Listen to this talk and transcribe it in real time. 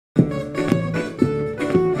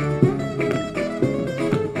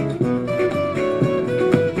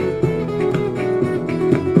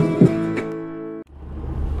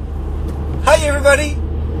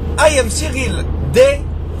am Cyril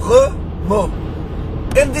Desremaux,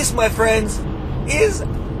 and this, my friends, is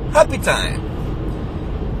Happy Time.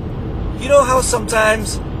 You know how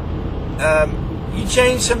sometimes you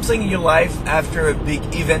change something in your life after a big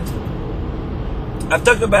event? I've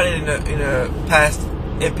talked about it in a past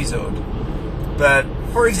episode, but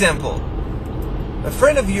for example, a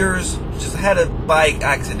friend of yours just had a bike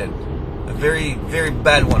accident, a very, very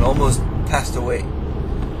bad one, almost passed away.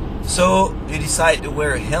 So you decide to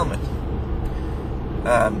wear a helmet.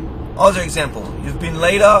 Other example, you've been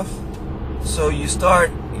laid off, so you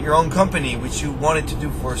start your own company, which you wanted to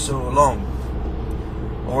do for so long.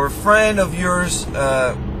 Or a friend of yours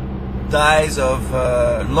dies of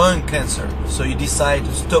lung cancer, so you decide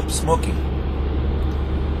to stop smoking.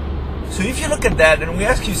 So if you look at that and we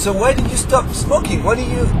ask you, so why did you stop smoking? Why do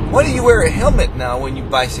you wear a helmet now when you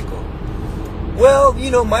bicycle? Well, you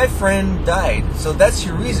know, my friend died, so that's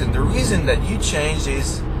your reason. The reason that you changed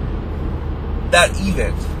is that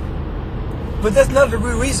event. But that's not the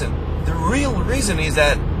real reason. The real reason is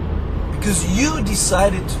that because you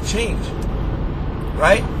decided to change,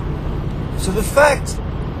 right? So the fact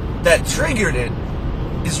that triggered it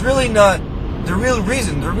is really not the real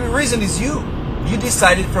reason. The real reason is you. You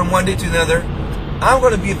decided from one day to another, I'm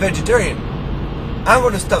going to be a vegetarian. I'm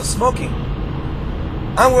going to stop smoking.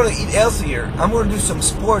 I'm going to eat healthier. I'm going to do some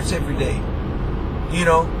sports every day. You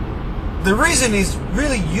know, the reason is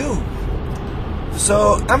really you.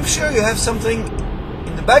 So I'm sure you have something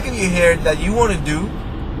in the back of your head that you want to do.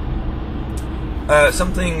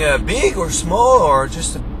 Something big or small, or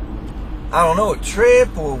just I don't know, a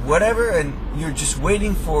trip or whatever, and you're just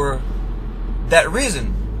waiting for that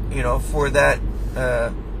reason, you know, for that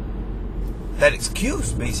that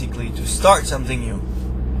excuse basically to start something new.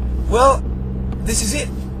 Well, this is it.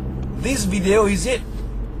 This video is it.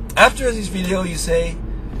 After this video you say,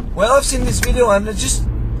 well, I've seen this video and I just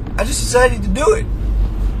decided to do it.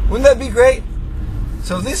 Wouldn't that be great?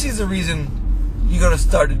 So this is the reason you're gonna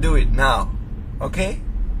start to do it now. Okay?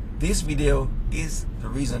 This video is the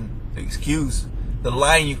reason, the excuse, the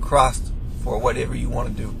line you crossed for whatever you want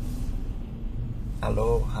to do.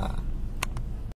 Aloha.